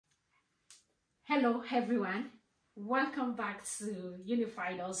Hello everyone, welcome back to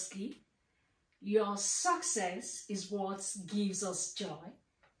Unified OSCE. Your success is what gives us joy.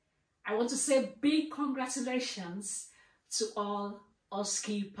 I want to say big congratulations to all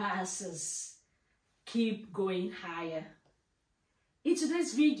OSCE passers. Keep going higher. In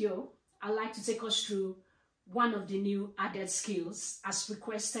today's video, I'd like to take us through one of the new added skills as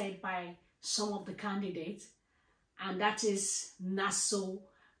requested by some of the candidates, and that is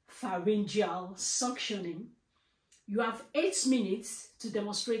Nasopharyngeal Suctioning. You have 8 minutes to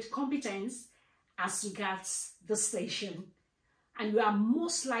demonstrate competence as regards the station, and you are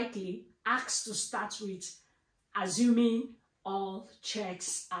most likely asked to start with assuming all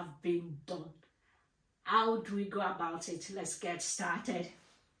checks have been done. How do we go about it? Let's get started.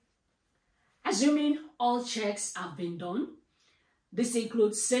 Assuming all checks have been done, this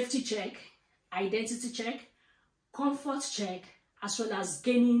includes safety check, identity check, comfort check, as well as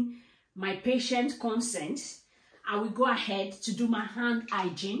gaining my patient consent. I will go ahead to do my hand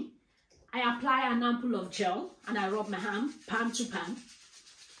hygiene. I apply an ampoule of gel and I rub my hand palm to palm,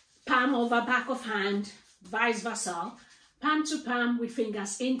 palm over back of hand, vice versa, palm to palm with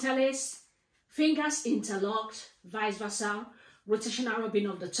fingers interlaced, fingers interlocked, vice versa, rotational rubbing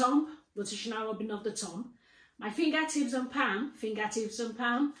of the thumb, rotational rubbing of the thumb, my fingertips on palm,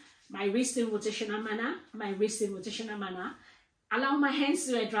 my wrist in rotational manner, my wrist in rotational manner. Allow my hands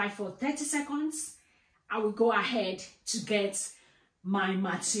to air dry for 30 seconds. I will go ahead to get my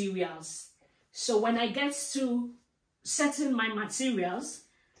materials. So when I get to setting my materials,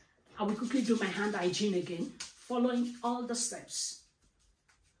 I will quickly do my hand hygiene again, following all the steps.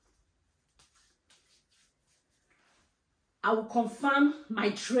 I will confirm my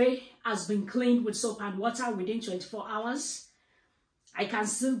tray has been cleaned with soap and water within 24 hours. I can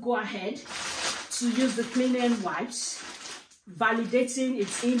still go ahead to use the cleaning wipes, validating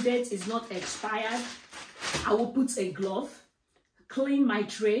its end date is not expired. I will put a glove, clean my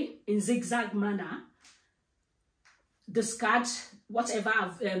tray in zigzag manner, discard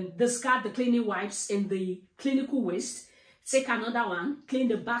discard the cleaning wipes in the clinical waste, take another one, clean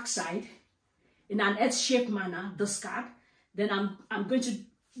the backside in an H-shaped manner, discard. Then I'm going to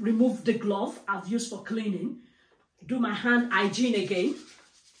remove the glove I've used for cleaning, do my hand hygiene again,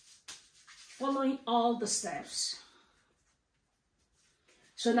 following all the steps.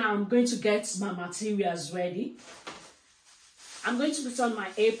 So now I'm going to get my materials ready. I'm going to put on my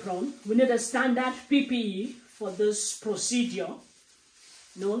apron. We need a standard PPE for this procedure.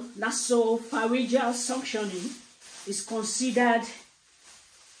 Nasopharyngeal suctioning is considered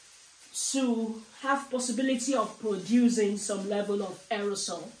to have possibility of producing some level of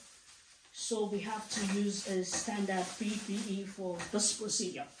aerosol. So we have to use a standard PPE for this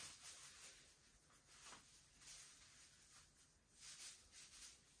procedure.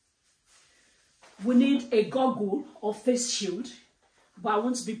 We need a goggle or face shield, but I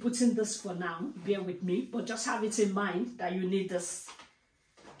won't be putting this for now, bear with me, but just have it in mind that you need this.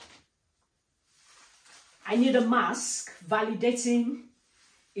 I need a mask validating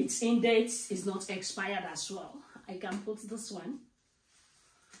its end date is not expired as well. I can put this one.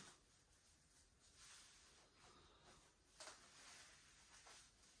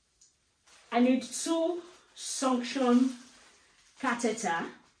 I need 2 suction catheter,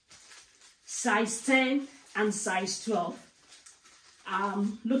 size 10 and size 12.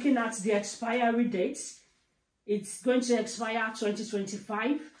 Looking at the expiry date, it's going to expire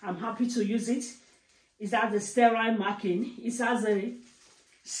 2025. I'm happy to use it. It has a sterile marking. It has a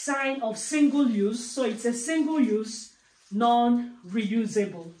sign of single use, so it's a single use,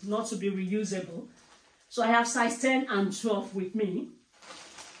 non-reusable, not to be reusable. So I have size 10 and 12 with me.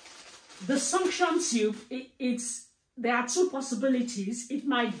 The suction tube, there are 2 possibilities. It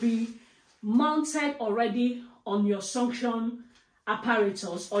might be mounted already on your suction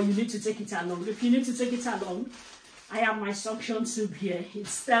apparatus, or you need to take it along. If you need to take it along, I have my suction tube here. It's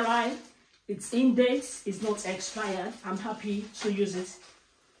sterile, its end date is not expired. I'm happy to use it.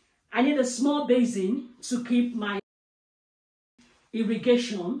 I need a small basin to keep my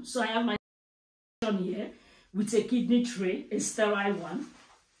irrigation. So I have my irrigation here with a kidney tray, a sterile one.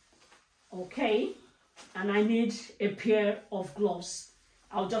 Okay, and I need a pair of gloves.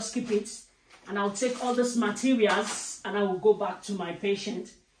 I'll just keep it and I'll take all these materials and I will go back to my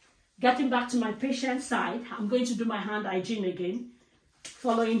patient. Getting back to my patient side, I'm going to do my hand hygiene again,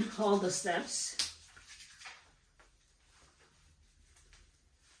 following all the steps.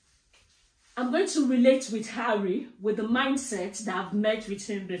 I'm going to relate with Harry with the mindset that I've met with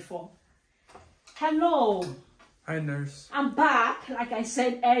him before. Hello. Hi, nurse. I'm back, like I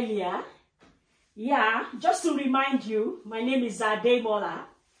said earlier. Yeah, just to remind you, my name is Ademola.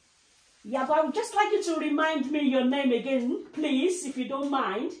 Yeah, but I would just like you to remind me your name again, please, if you don't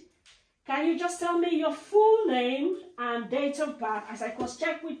mind. Can you just tell me your full name and date of birth as I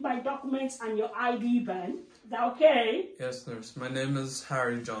cross-check with my documents and your ID band? Is that okay? Yes, nurse. My name is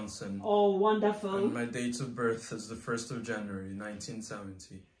Harry Johnson. Oh, wonderful. And my date of birth is the 1st of January,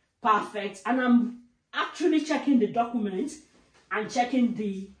 1970. Perfect. And I'm actually checking the documents and checking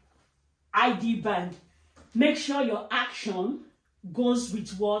the ID band. Make sure your action goes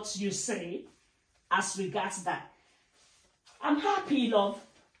with what you say as regards that. I'm happy, love.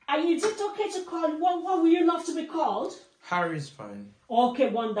 Is it okay to call? What will you love to be called? Harry's fine. Okay,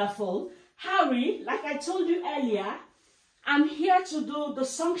 wonderful. Harry, like I told you earlier, I'm here to do the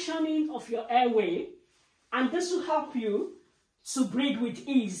suctioning of your airway, and this will help you to breathe with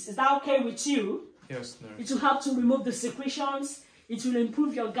ease. Is that okay with you? Yes, nurse. It will help to remove the secretions, it will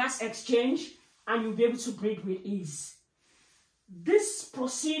improve your gas exchange, and you'll be able to breathe with ease. This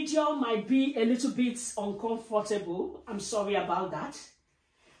procedure might be a little bit uncomfortable. I'm sorry about that.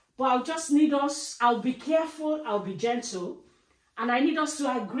 But I'll just need us, I'll be careful, I'll be gentle, and I need us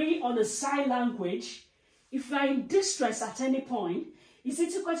to agree on a sign language. If you are in distress at any point, is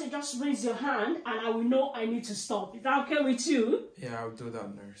it okay to just raise your hand and I will know I need to stop? Is that okay with you? Yeah, I'll do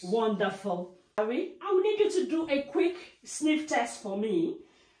that, nurse. Wonderful. Harry, I will need you to do a quick sniff test for me.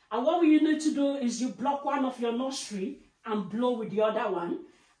 And what you need to do is you block one of your nostril and blow with the other one.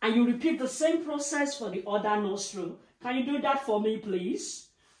 And you repeat the same process for the other nostril. Can you do that for me, please?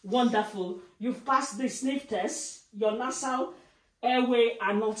 Wonderful. You've passed the sniff test. Your nasal airway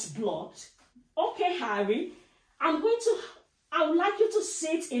are not blocked. Okay, Harry. I would like you to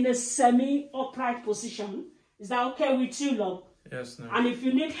sit in a semi-upright position. Is that okay with you, love? Yes, nurse. And if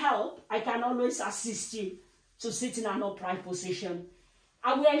you need help, I can always assist you to sit in an upright position.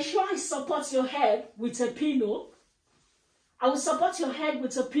 I will ensure I support your head with a pillow. I will support your head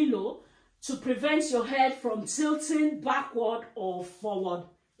with a pillow to prevent your head from tilting backward or forward.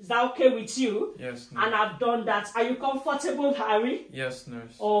 Is that okay with you? Yes, nurse. And I've done that. Are you comfortable, Harry? Yes,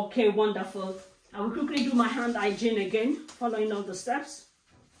 nurse. Okay, wonderful. I will quickly do my hand hygiene again, following all the steps.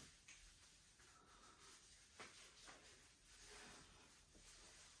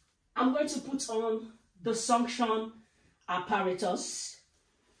 I'm going to put on the suction apparatus.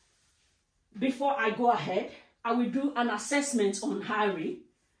 Before I go ahead, I will do an assessment on Harry,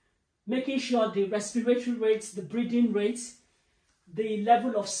 making sure the respiratory rate, the breathing rate, the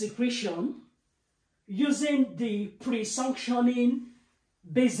level of secretion, using the pre-suctioning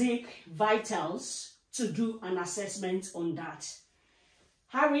basic vitals to do an assessment on that.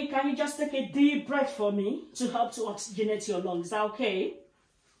 Harry, can you just take a deep breath for me to help to oxygenate your lungs? Is that okay?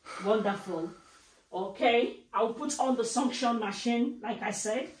 Wonderful. Okay, I'll put on the suction machine, like I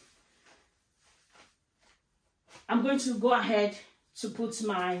said. I'm going to go ahead to put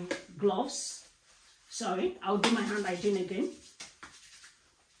my gloves. Sorry, I'll do my hand hygiene again.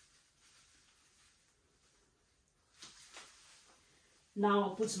 Now I'll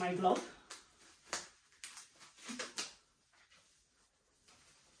put my glove.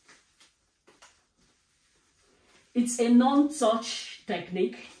 It's a non-touch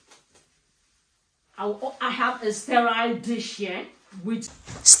technique. I have a sterile dish here with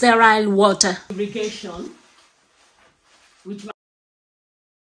sterile water irrigation.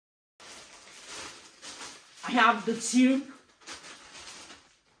 I have the tube.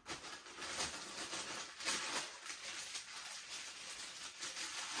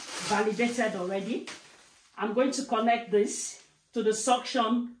 Validated already. I'm going to connect this to the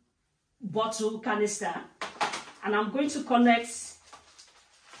suction bottle canister, and I'm going to connect.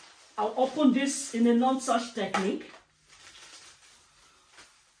 I'll open this in a non-touch technique,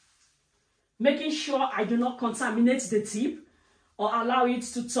 making sure I do not contaminate the tip or allow it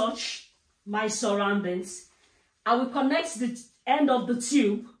to touch my surroundings. I will connect the end of the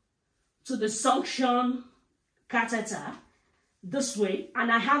tube to the suction catheter this way,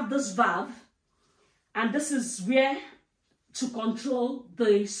 and I have this valve, and this is where to control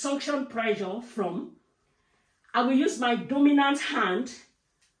the suction pressure from. I will use my dominant hand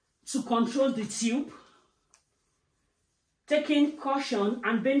to control the tube, taking caution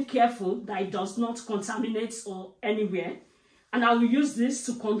and being careful that it does not contaminate or anywhere, and I will use this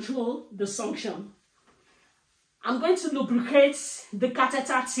to control the suction. I'm going to lubricate the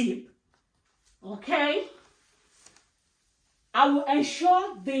catheter tip. Okay, I will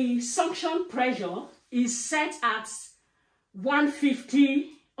ensure the suction pressure is set at 100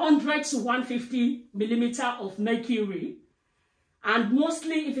 to 150 millimeter of mercury, and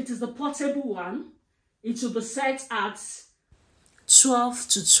mostly if it is the portable one, it will be set at 12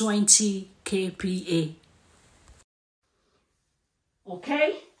 to 20 kPa.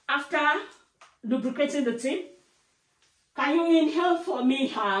 Okay, After lubricating the tip, can you inhale for me,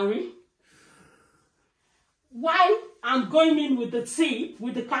 Harry? While I'm going in with the tip,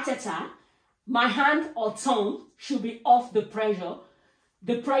 with the catheter, my hand or tongue should be off the pressure.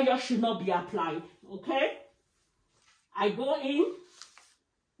 The pressure should not be applied, okay? I go in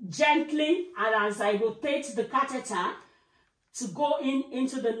gently, and as I rotate the catheter to go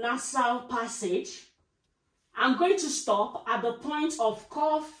into the nasal passage, I'm going to stop at the point of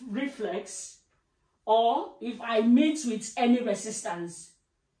cough reflex, or if I meet with any resistance.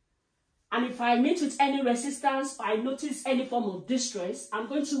 And if I meet with any resistance, or I notice any form of distress, I'm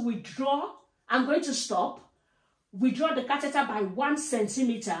going to withdraw. I'm going to stop, withdraw the catheter by 1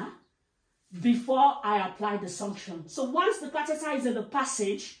 centimeter before I apply the suction. So once the catheter is in the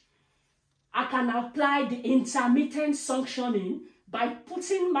passage, I can apply the intermittent suctioning by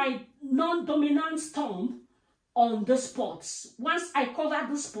putting my non-dominant thumb on the spots. Once I cover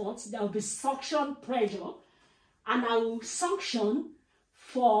the spots, there will be suction pressure, and I will suction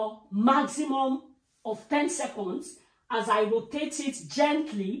for maximum of 10 seconds as I rotate it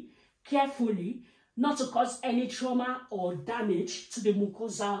gently, carefully, not to cause any trauma or damage to the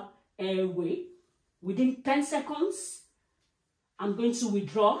mucosal airway. Within 10 seconds, I'm going to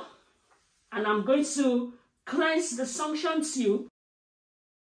withdraw, and I'm going to cleanse the suction tube.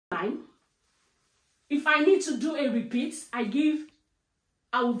 If I need to do a repeat, I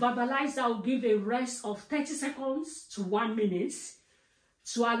will verbalize that I will give a rest of 30 seconds to 1 minute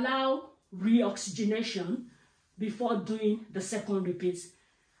to allow reoxygenation before doing the second repeat.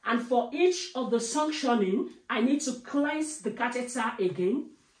 And for each of the suctioning, I need to cleanse the catheter again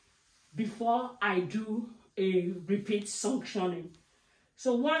before I do a repeat suctioning.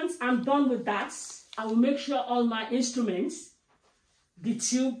 So once I'm done with that, I will make sure all my instruments, the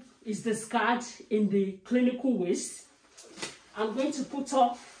tube is discarded in the clinical waste. I'm going to put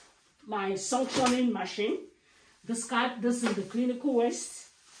off my suctioning machine, discard this in the clinical waste,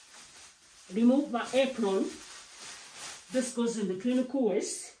 remove my apron, this goes in the clinical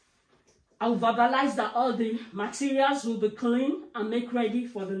waste. I'll verbalize that all the materials will be clean and make ready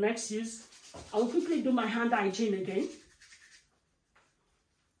for the next use. I will quickly do my hand hygiene again,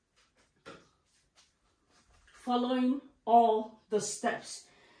 following all the steps.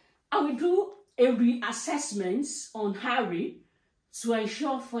 I will do a reassessment on Harry to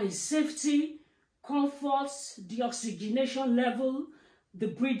ensure for his safety, comfort, the oxygenation level, the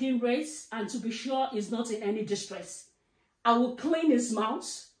breathing rates, and to be sure he's not in any distress. I will clean his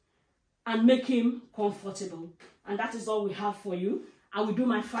mouth and make him comfortable. And that is all we have for you. I will do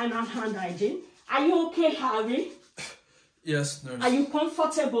my final hand hygiene. Are you okay, Harry? Yes, nurse. Are you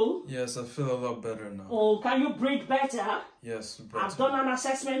comfortable? Yes, I feel a lot better now. Oh, can you breathe better? Yes, better. I've done an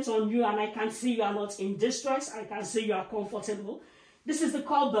assessment on you, and I can see you are not in distress. I can see you are comfortable. This is the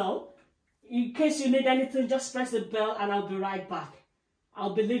call bell. In case you need anything, just press the bell and I'll be right back.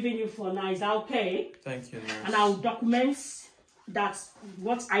 I'll be leaving you for now. Is that okay? Thank you, nurse. And I'll document that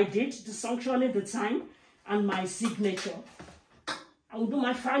what I did, the suctioning, the time, and my signature. I will do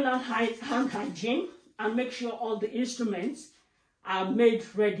my final hand hygiene and make sure all the instruments are made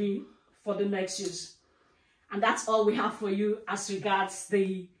ready for the next use. And that's all we have for you as regards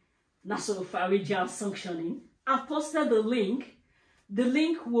the nasopharyngeal suctioning. I've posted the link. The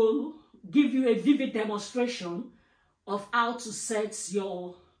link will give you a vivid demonstration of how to set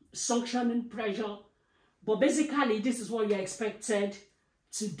your suctioning pressure. But basically, this is what you're expected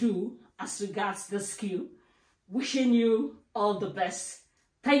to do as regards the skill. Wishing you all the best.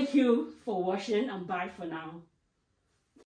 Thank you for watching, and bye for now.